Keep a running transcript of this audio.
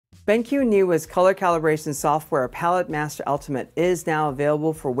BenQ newest color calibration software, Palette Master Ultimate, is now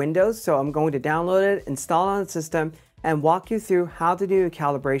available for Windows, so I'm going to download it, install it on the system, and walk you through how to do a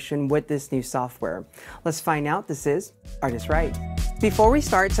calibration with this new software. Let's find out. This is ArtIsRight. Before we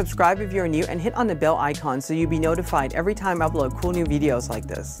start, subscribe if you're new and hit on the bell icon so you'll be notified every time I upload cool new videos like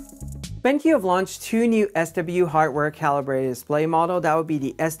this. BenQ have launched two new SW Hardware Calibrated display model. That would be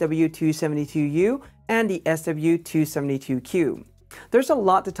the SW272U and the SW272Q. There's a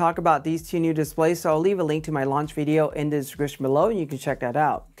lot to talk about these two new displays, so I'll leave a link to my launch video in the description below and you can check that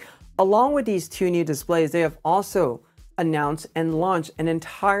out. Along with these two new displays, they have also announced and launched an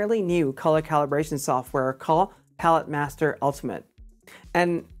entirely new color calibration software called Palette Master Ultimate.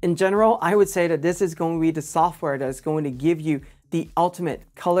 And in general, I would say that this is going to be the software that is going to give you the ultimate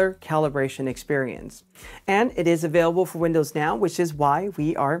color calibration experience. And it is available for Windows now, which is why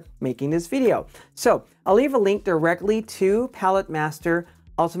we are making this video. So I'll leave a link directly to Palette Master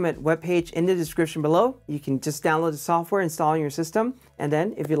Ultimate webpage in the description below. You can just download the software, install it in your system, and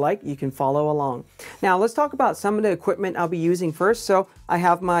then if you like, you can follow along. Now let's talk about some of the equipment I'll be using first. So I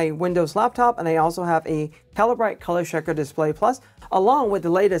have my Windows laptop and I also have a Calibrate Color Checker Display Plus, along with the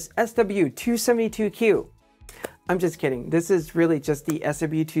latest SW272Q. I'm just kidding. This is really just the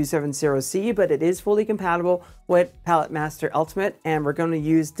SW270C, but it is fully compatible with Palette Master Ultimate, and we're going to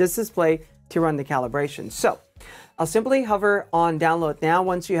use this display to run the calibration. So I'll simply hover on download now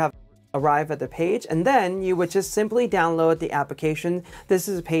once you have arrived at the page, and then you would just simply download the application. This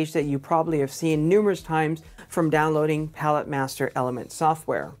is a page that you probably have seen numerous times from downloading Palette Master Element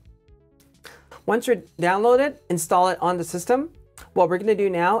software. Once you're downloaded, install it on the system. What we're going to do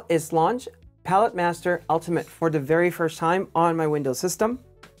now is launch Palette Master Ultimate for the very first time on my Windows system.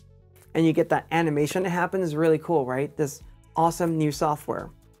 And you get that animation that happens. It's really cool, right? This awesome new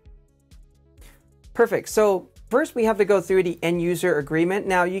software. Perfect. So first we have to go through the end user agreement.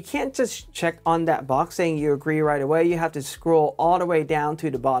 Now you can't just check on that box saying you agree right away. You have to scroll all the way down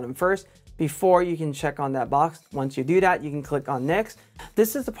to the bottom first before you can check on that box. Once you do that, you can click on next.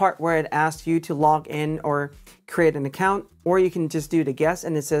 This is the part where it asks you to log in or create an account, or you can just do the guest,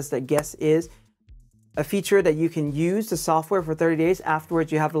 and it says that guest is a feature that you can use the software for 30 days.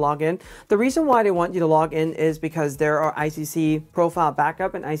 Afterwards, you have to log in. The reason why they want you to log in is because there are ICC profile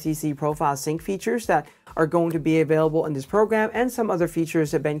backup and ICC profile sync features that are going to be available in this program, and some other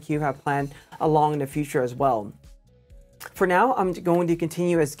features that BenQ have planned along in the future as well. For now, I'm going to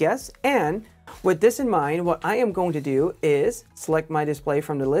continue as guest, and with this in mind, what I am going to do is select my display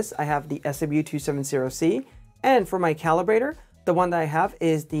from the list. I have the SW270C, and for my calibrator, the one that I have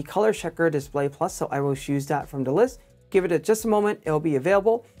is the Color Checker Display Plus, so I will choose that from the list. Give it just a moment, it'll be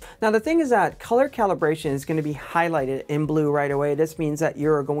available. Now the thing is that color calibration is going to be highlighted in blue right away. This means that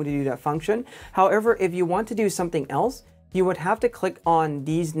you're going to do that function. However, if you want to do something else, you would have to click on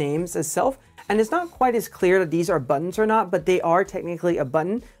these names itself. And it's not quite as clear that these are buttons or not, but they are technically a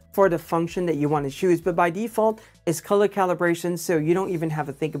button for the function that you want to choose. But by default, it's color calibration, so you don't even have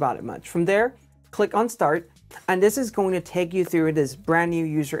to think about it much. From there, click on Start, and this is going to take you through this brand new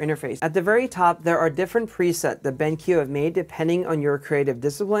user interface. At the very top, there are different presets that BenQ have made depending on your creative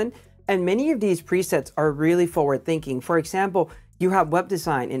discipline, and many of these presets are really forward thinking. For example, you have web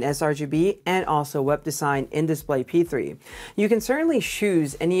design in sRGB and also web design in display P3. You can certainly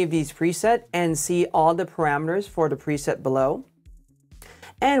choose any of these presets and see all the parameters for the preset below.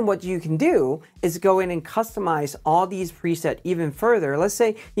 And what you can do is go in and customize all these presets even further. Let's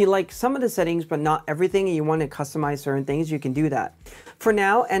say you like some of the settings, but not everything, and you want to customize certain things, you can do that. For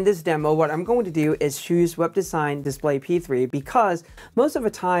now, and this demo, what I'm going to do is choose Web Design Display P3 because most of the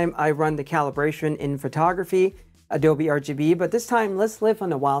time I run the calibration in photography, Adobe RGB, but this time let's live on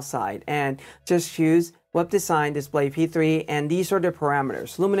the wild side and just choose Web Design Display P3, and these are the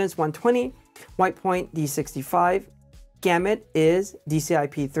parameters. Luminance 120, white point D65, gamut is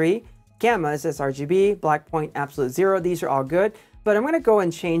DCI-P3, gamma is sRGB, black point absolute 0. These are all good, but I'm going to go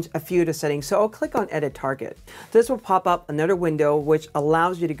and change a few of the settings. So I'll click on Edit Target. This will pop up another window which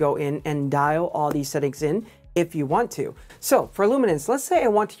allows you to go in and dial all these settings in if you want to. So for luminance, let's say I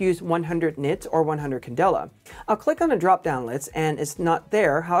want to use 100 nits or 100 candela. I'll click on the drop-down list and it's not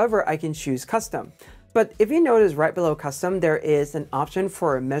there. However, I can choose custom. But if you notice right below custom, there is an option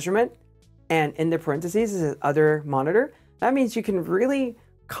for a measurement, and in the parentheses is other monitor. That means you can really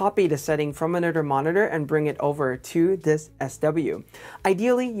copy the setting from another monitor and bring it over to this SW.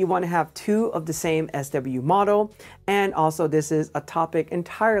 Ideally, you want to have two of the same SW model, and also this is a topic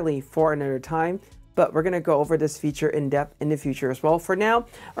entirely for another time, but we're going to go over this feature in depth in the future as well. For now,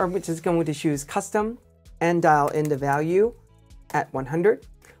 I'm just going to choose custom and dial in the value at 100.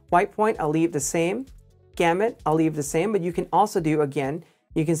 White point, I'll leave the same. Gamut, I'll leave the same, but you can also do, again,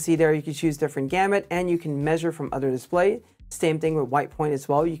 You can see there you can choose different gamut and you can measure from other display. Same thing with white point as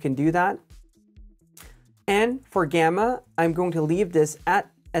well. You can do that. And for gamma, I'm going to leave this at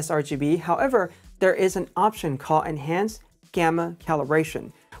sRGB. However, there is an option called Enhanced Gamma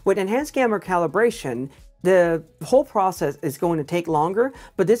Calibration. With Enhanced Gamma Calibration, the whole process is going to take longer,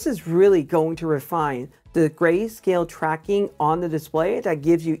 but this is really going to refine the grayscale tracking on the display that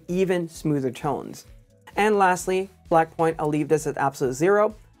gives you even smoother tones. And lastly, black point, I'll leave this at absolute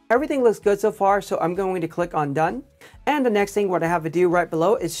 0. Everything looks good so far, so I'm going to click on done. And the next thing what I have to do right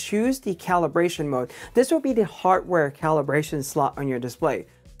below is choose the calibration mode. This will be the hardware calibration slot on your display.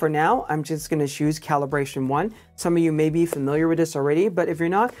 For now, I'm just going to choose calibration 1. Some of you may be familiar with this already, but if you're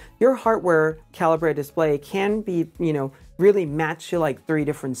not, your hardware calibrated display can be, really matched to like 3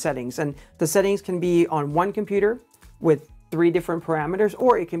 different settings. And the settings can be on one computer with 3 different parameters,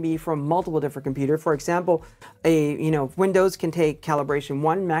 or it can be from multiple different computers. For example, Windows can take calibration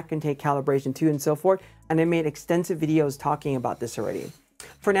 1, Mac can take calibration 2, and so forth. And I made extensive videos talking about this already.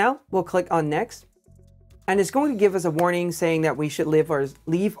 For now, we'll click on next. And it's going to give us a warning saying that we should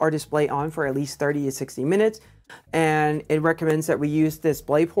leave our display on for at least 30 to 60 minutes. And it recommends that we use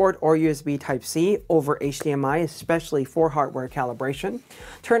DisplayPort or USB Type-C over HDMI, especially for hardware calibration.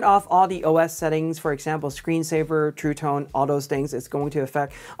 Turn off all the OS settings, for example, screensaver, True Tone, all those things it's going to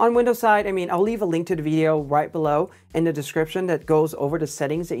affect. On Windows side, I'll leave a link to the video right below in the description that goes over the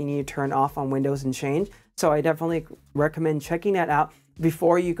settings that you need to turn off on Windows and change. So I definitely recommend checking that out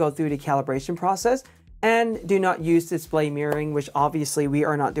before you go through the calibration process. And do not use display mirroring, which obviously we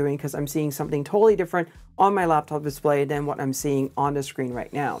are not doing because I'm seeing something totally different on my laptop display than what I'm seeing on the screen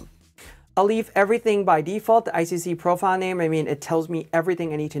right now. I'll leave everything by default. The ICC profile name, it tells me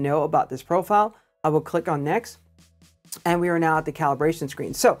everything I need to know about this profile. I will click on next. And we are now at the calibration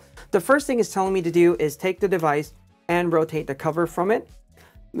screen. So the first thing it's telling me to do is take the device and rotate the cover from it.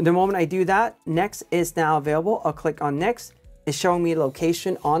 The moment I do that, next is now available. I'll click on next. It's showing me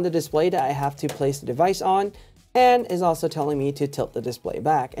location on the display that I have to place the device on, and is also telling me to tilt the display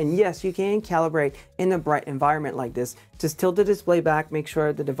back. And yes, you can calibrate in a bright environment like this. Just tilt the display back, make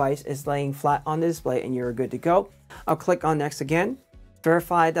sure the device is laying flat on the display, and you're good to go. I'll click on next again,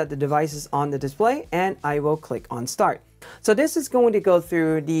 verify that the device is on the display, and I will click on start. So this is going to go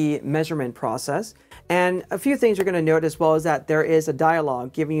through the measurement process. And a few things you're going to note as well is that there is a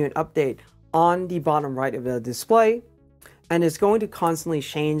dialog giving you an update on the bottom right of the display. And it's going to constantly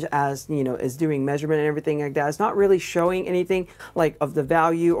change as, is doing measurement and everything like that. It's not really showing anything like of the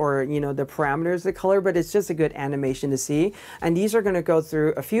value or, the parameters of the color, but it's just a good animation to see. And these are going to go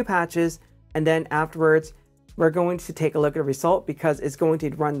through a few patches. And then afterwards, we're going to take a look at the result because it's going to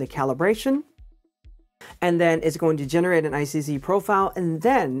run the calibration. And then it's going to generate an ICC profile. And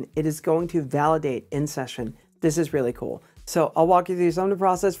then it is going to validate in session. This is really cool. So I'll walk you through some of the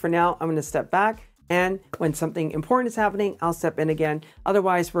process. For now, I'm going to step back. And when something important is happening, I'll step in again.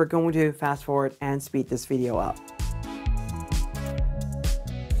 Otherwise, we're going to fast forward and speed this video up.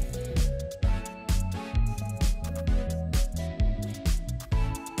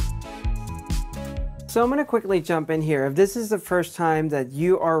 So I'm going to quickly jump in here. If this is the first time that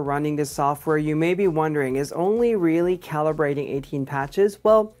you are running this software, you may be wondering, is only really calibrating 18 patches?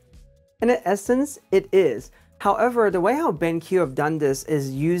 Well, in essence, it is. However, the way how BenQ have done this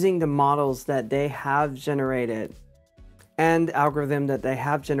is using the models that they have generated and the algorithm that they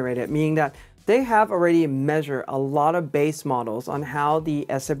have generated, meaning that they have already measured a lot of base models on how the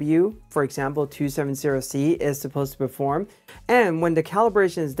SW, for example, 270C is supposed to perform. And when the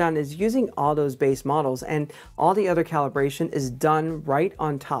calibration is done, it's using all those base models, and all the other calibration is done right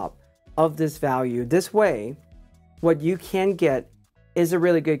on top of this value. This way, what you can get is a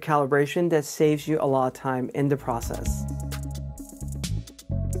really good calibration that saves you a lot of time in the process.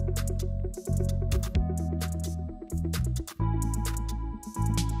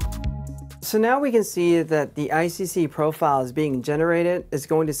 So now we can see that the ICC profile is being generated, is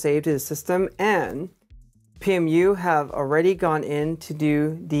going to save to the system, and PMU have already gone in to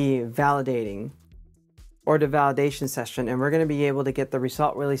do the validating or the validation session, and we're going to be able to get the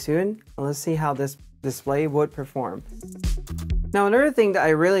result really soon. Let's see how this display would perform. Now, another thing that I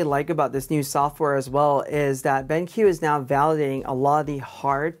really like about this new software as well is that BenQ is now validating a lot of the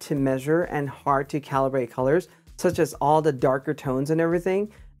hard to measure and hard to calibrate colors, such as all the darker tones and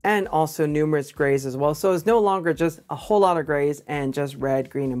everything, and also numerous grays as well. So it's no longer just a whole lot of grays and just red,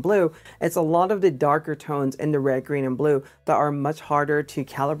 green, and blue. It's a lot of the darker tones in the red, green, and blue that are much harder to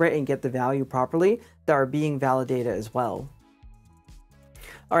calibrate and get the value properly that are being validated as well.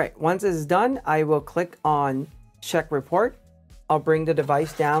 All right, once it's done, I will click on Check Report. I'll bring the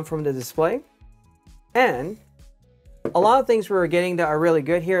device down from the display, and A lot of things we're getting that are really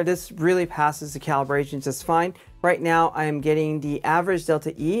good here. This really passes the calibration just fine. Right now, I am getting the average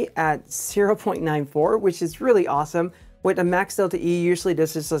delta E at 0.94, which is really awesome. With a max delta E, usually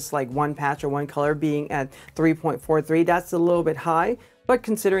this is just like one patch or one color being at 3.43. That's a little bit high, but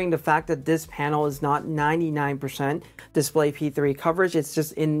considering the fact that this panel is not 99% display P3 coverage, it's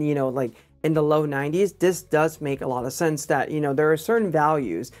just in, like in the low 90s, this does make a lot of sense that, there are certain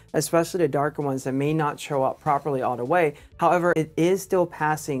values, especially the darker ones, that may not show up properly all the way. However, it is still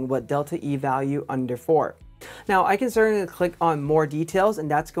passing what delta E value under 4. Now, I can certainly click on more details, and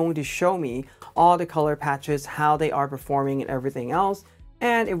that's going to show me all the color patches, how they are performing and everything else.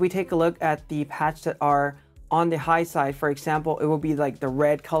 And if we take a look at the patch that are on the high side, for example, it will be like the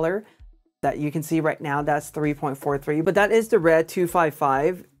red color that you can see right now. That's 3.43, but that is the red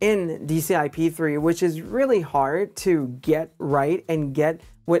 255 in DCI-P3, which is really hard to get right and get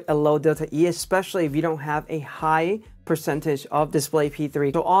with a low delta E, especially if you don't have a high percentage of display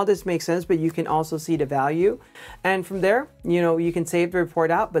P3. So all this makes sense, but you can also see the value. And from there, you can save the report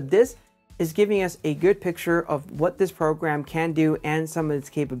out, but this is giving us a good picture of what this program can do and some of its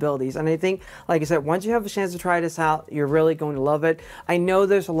capabilities. And I think, like I said, once you have a chance to try this out, you're really going to love it. I know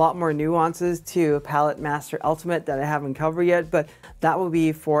there's a lot more nuances to Palette Master Ultimate that I haven't covered yet, but that will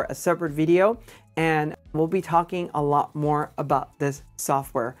be for a separate video. And we'll be talking a lot more about this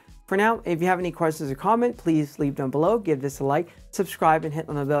software. For now, if you have any questions or comments, please leave them below, give this a like, subscribe, and hit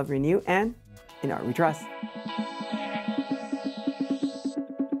on the bell if you're new, and in art we trust.